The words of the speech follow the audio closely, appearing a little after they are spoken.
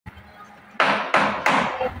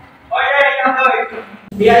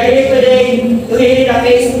We are here today to hear the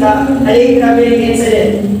case of the alleged robbery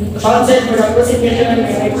incident. Counsel for the prosecution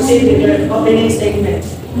may proceed with your opening statement.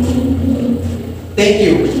 Thank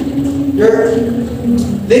you.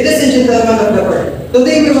 Ladies and gentlemen of the court,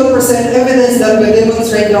 today we will present evidence that will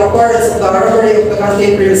demonstrate the occurrence of the robbery of the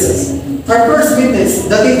canteen premises. Our first witness,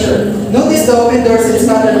 the teacher, noticed the open doors and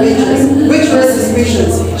scattered pictures, which were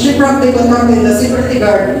suspicious. She promptly contacted the security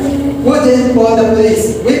guard, who then called the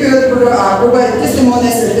police. We will provide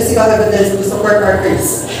testimonies and physical evidence to support our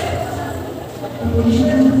case.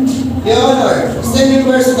 Your Honor, standing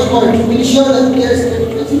members of the court, we show that there is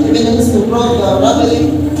evidence to prove the robbery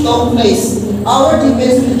took place. Our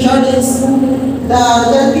defense will charges the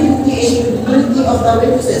reliability and credibility of the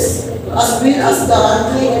witnesses, as well as the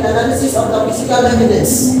handling and analysis of the physical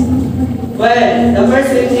evidence. Well, the first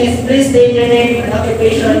witness, please state your name and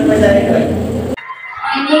occupation for the record.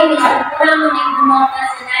 My name is Moot,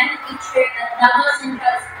 and I'm a teacher at Davao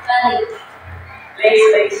Central College. Please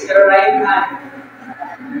raise your right hand.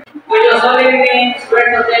 Will you solemnly swear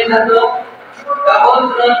to tell the truth, the whole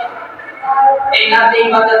truth, and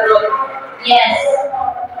nothing but the truth? Yes.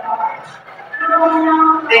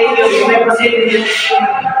 Thank you. You may proceed with your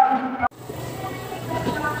testimony.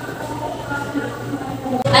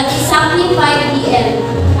 At exactly 5 p.m.,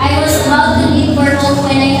 I was about to leave for home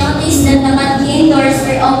when I noticed that the canteen doors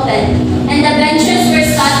were open and the benches were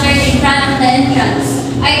scattered in front of the entrance.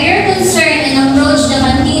 I grew concerned and approached the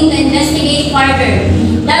canteen to investigate further.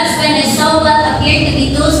 That's when I saw what appeared to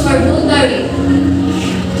be tools for burglary.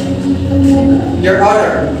 Your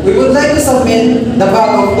Honor, we would like to submit the bag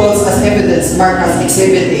of tools as evidence marked as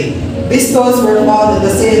Exhibit A. These tools were found at the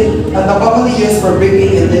scene and are commonly used for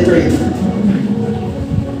breaking and littering.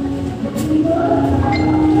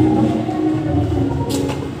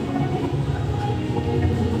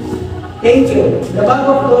 Thank you. The bag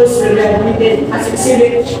of tools will be admitted as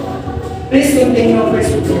exhibit. Please continue,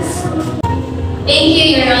 first witness. Thank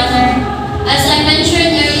you, Your Honor. As I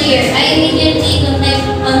mentioned earlier, I immediately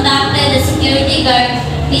contacted the security guard,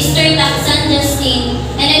 Mr. Taksan Justin,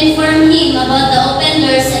 and informed him about the open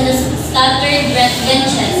doors and the scattered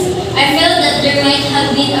benches. I felt that there might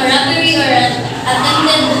have been a robbery or an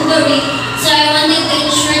attempted burglary, so I wanted to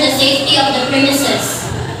ensure the safety of the premises.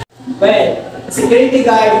 Well, security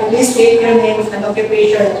guard, please state your name and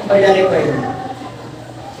occupation for the record.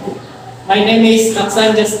 My name is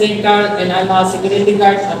Taksan Justin Carl, and I'm a security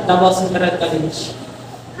guard at Davao Central College.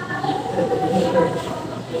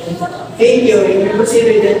 Thank you. You may proceed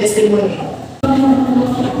with your testimony.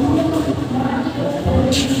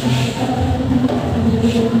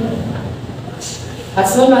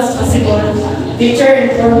 As soon as possible, teacher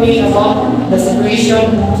informed me about the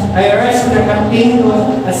situation. I rushed to the canteen to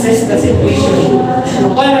assess the situation.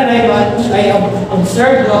 Upon arrival, I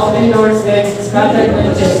observed the open doors and scattered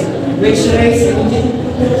benches, which raised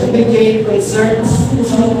immediate concerns.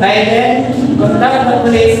 I then contacted the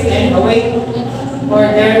police and await for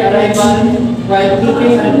their arrival while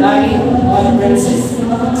keeping an eye on premises.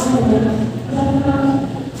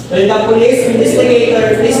 Will the police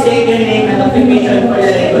investigator please state your name and occupation for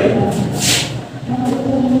the record?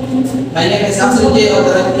 My name is Axel J.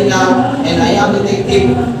 Otarantina, and I am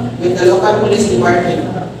detective with the local police department.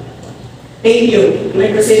 Thank you. You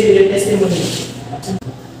may proceed with your testimony.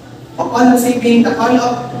 Upon receiving the call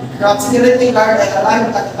from security guard, I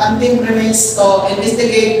arrived at the canteen premise to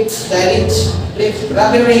investigate the alleged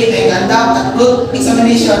robbery and conduct a truth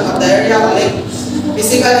examination of the area, collect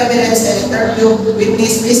physical evidence, and interview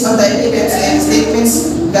witnesses based on the evidence and statements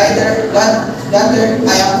gathered.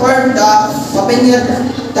 I have formed the opinion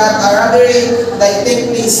that a robbery might take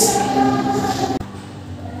place.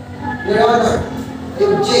 Your Honor, I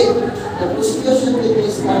object. The prosecution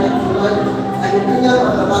witness cannot provide an opinion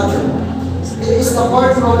on the matter. It is the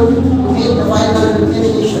court role to make the final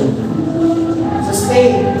determination.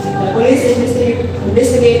 Sustained. The police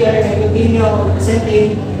investigator may continue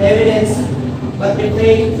presenting the evidence but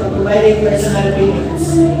refrain from providing personal opinions.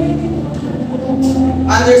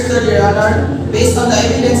 Understood, Your Honor. Based on the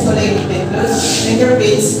evidence collected,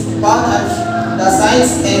 fingerprints found at the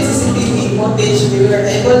signs and CCTV footage, we were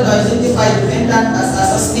able to identify the defendant as a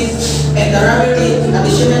suspect and the robbery.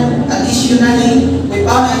 Additionally, we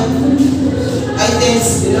found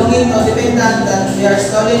items belonging to the defendant that were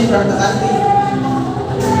stolen from the country.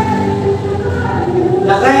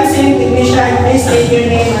 The crime scene technician, please state your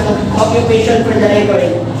name and occupation for the record.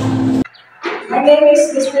 My name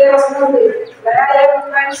is Mr. Moot, and I am a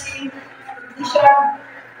crime scene technician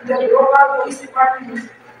in the local police department.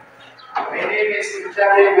 My name is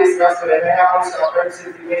Charlie Biscastle, and I am also a crime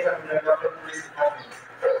scene technician in the local police department.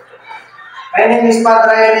 My name is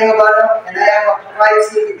Padre Ryan Ingobano, and I am a crime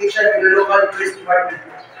scene technician in the local police department.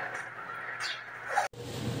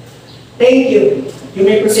 Thank you. You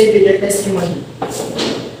may proceed with your testimony.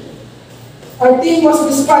 Our team was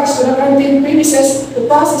dispatched to the canteen premises to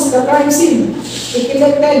process the crime scene. We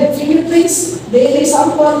collected fingerprints, DNA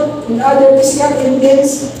sample, and other physical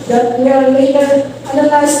evidence that were later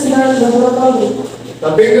analyzed in our laboratory.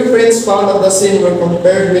 The fingerprints found at the scene were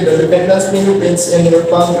compared with the defendant's fingerprints and were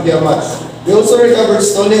found to be a match. We also recovered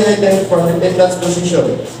stolen items from the defendant's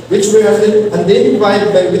possession, which were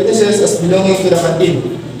identified by witnesses as belonging to the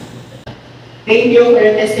canteen. Thank you for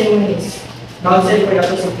your testimonies. Counsel for the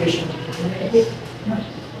prosecution.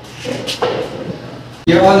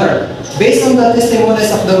 Your Honor, based on the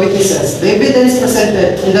testimonies of the witnesses, the evidence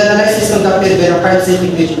presented, and the analysis conducted by the crime scene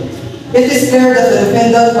technician, it is clear that the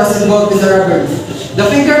defendant was involved in the robbery. The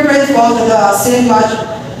fingerprint found at the scene match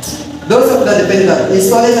those of the defendant. The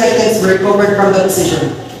stolen items were recovered from the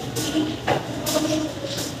position.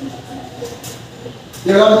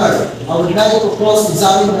 Your Honor, I would like to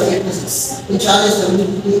cross-examine the witnesses and challenge the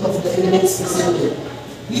validity of the evidence presented.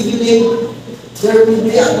 We believe there will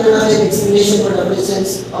be a alternative explanation for the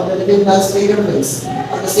presence of the defendant's fingerprints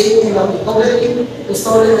at the scene of recovering the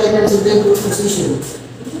stolen items in their position.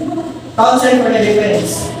 Counsel for the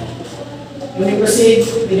defense. You may proceed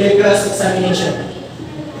with your cross-examination.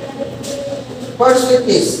 First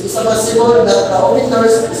witness, is it possible that the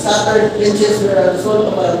auditors scattered benches were a result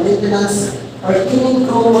of a maintenance or cleaning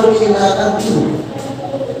crew working in a canteen?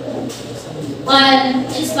 One,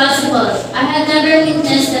 it's possible. I had never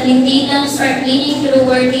witnessed the maintenance or cleaning crew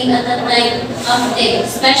working at that time of day,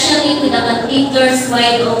 especially with the canteen doors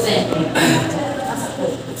wide open.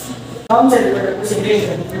 Counsel for the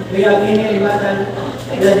prosecution. Do you have any rebuttal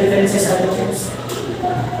in the defense's arguments?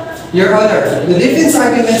 Your Honor, the defense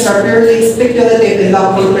arguments are purely speculative and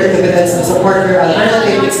lack concrete evidence to support their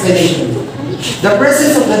alternative explanation. The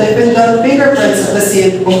presence of the defendant fingerprints at the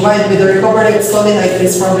scene, combined with the recovery of stolen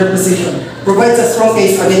items from their position, provides a strong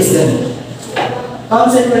case against them.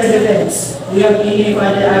 Counsel for the defense. Do you have any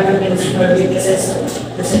further arguments for witnesses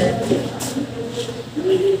present?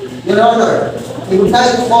 Your Honor, we would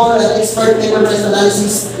like to call an expert fingerprint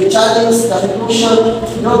analysis to challenge the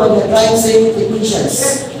conclusion drawn by the crime scene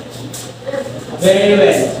technicians. Very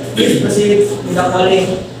well. Please proceed with the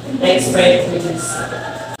calling the expert witness.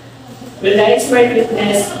 Will the expert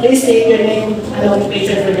witness please state your name and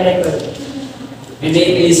occupation for the record? My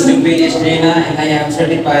name is Lupinis Reyna and I am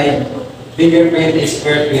certified fingerprint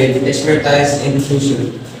expert with expertise in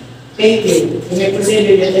fusion. Thank you. You may proceed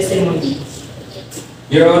with your testimony.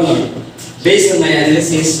 Your Honor, based on my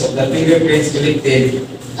analysis of the fingerprints collected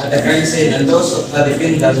at the crime scene and those of the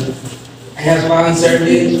defendant, I have found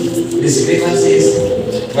certain discrepancies.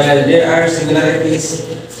 While there are similarities,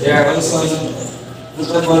 there are also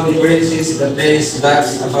notable differences that raise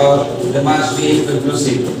doubts about the match being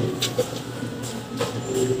conclusive.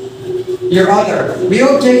 Your Honor, we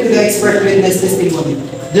object to the expert witness testimony.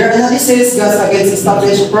 Their analysis goes against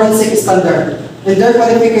established forensic standard, and their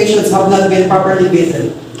qualifications have not been properly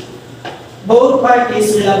vetted. Both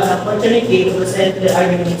parties will have an opportunity to present their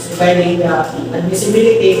arguments regarding the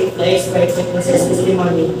admissibility of the expert witness's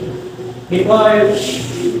testimony before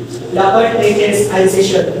the court takes a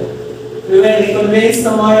decision. We will reconvene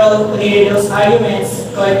tomorrow to hear those arguments.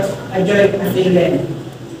 Court adjourned until then.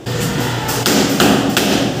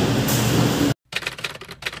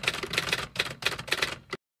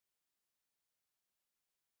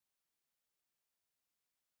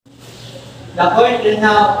 The court will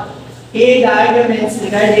now hear the arguments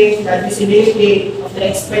regarding the admissibility of the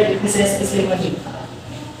expert witness's testimony.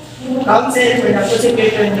 Counsel for the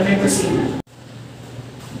prosecution may proceed.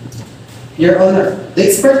 Your Honor, the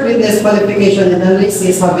expert witness qualification and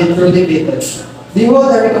analysis have been truly vetted. They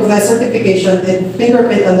hold a recognized certification and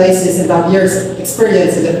fingerprint analysis and have years of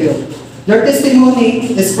experience in the field. Their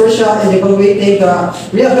testimony is crucial in evaluating the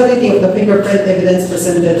reliability of the fingerprint evidence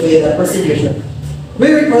presented by the prosecution. We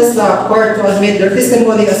request the court to admit their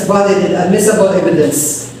testimony as valid and admissible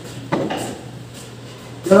evidence.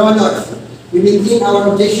 Your Honor, we maintain our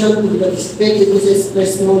objection to the expert witness's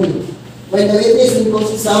testimony. When the witness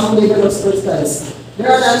imposes some level of expertise,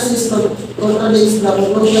 their analysis contradicts the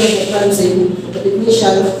conclusion of the crime scene of the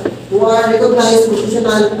technician who are recognized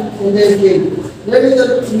professional in their field. Their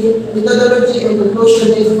methodology and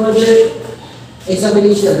conclusion is further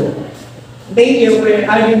examination. Thank you for your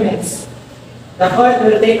arguments. The court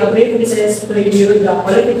will take a brief recess to review the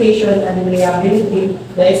qualification and reliability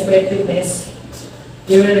of the expert witness.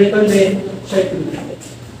 You will reconvene shortly.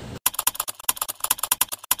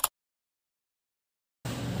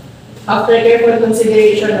 After careful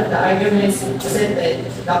consideration of the arguments presented,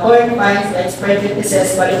 the court finds the expert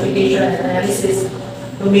witnesses' qualification and analysis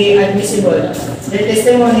to be admissible. Their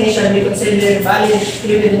testimony shall be considered valid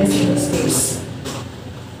evidence in this case.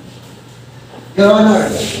 Your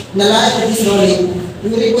Honor, in the light of this ruling, we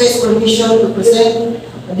request permission to present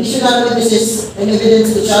additional witnesses and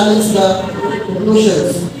evidence to challenge the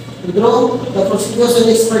conclusions. To draw the prosecution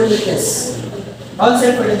expert witness.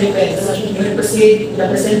 Counsel for the defense, you will proceed with the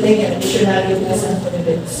presenting an additional witness and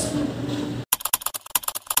evidence.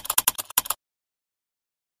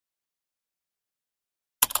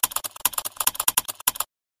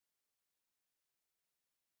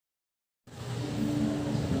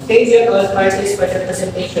 Thank you all parties for the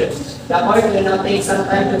presentation. The court will now take some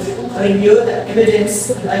time to review the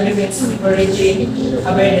evidence and arguments before reaching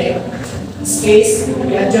a verdict. In this case,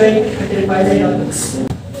 we adjourn until further notice.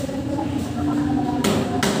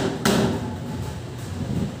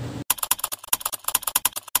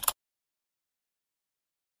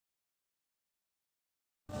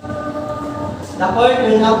 The court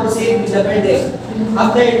will now proceed with the verdict.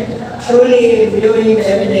 After truly reviewing the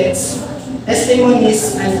evidence,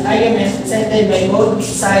 testimonies, and arguments presented by both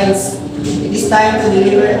sides, it is time to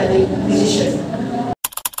deliver a decision.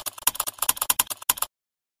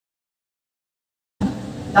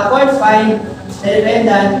 The court finds the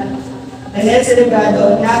defendant, Daniel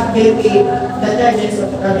Celebrado, not guilty of the charges of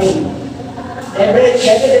robbery. The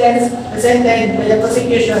evidence presented by the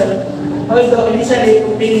prosecution, although initially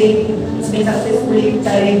compelling, has been successfully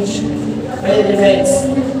challenged by the defense.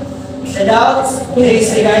 The doubts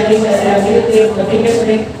placed regarding the reliability of the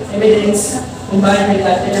fingerprint evidence combined with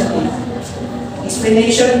alternative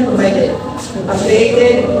explanation provided have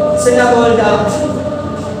created reasonable doubt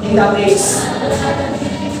in the case.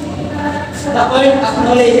 The court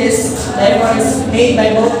acknowledges the efforts made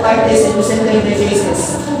by both parties in presenting the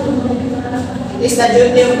cases. It is the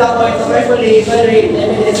duty of the court to carefully evaluate the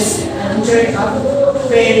evidence and ensure a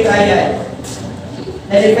fair trial.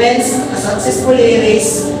 The defense has successfully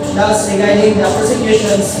raised doubts regarding the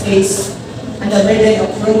prosecution's case and the burden of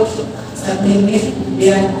proof is not being met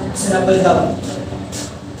beyond reasonable doubt.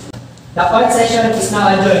 The court session is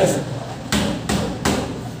now adjourned.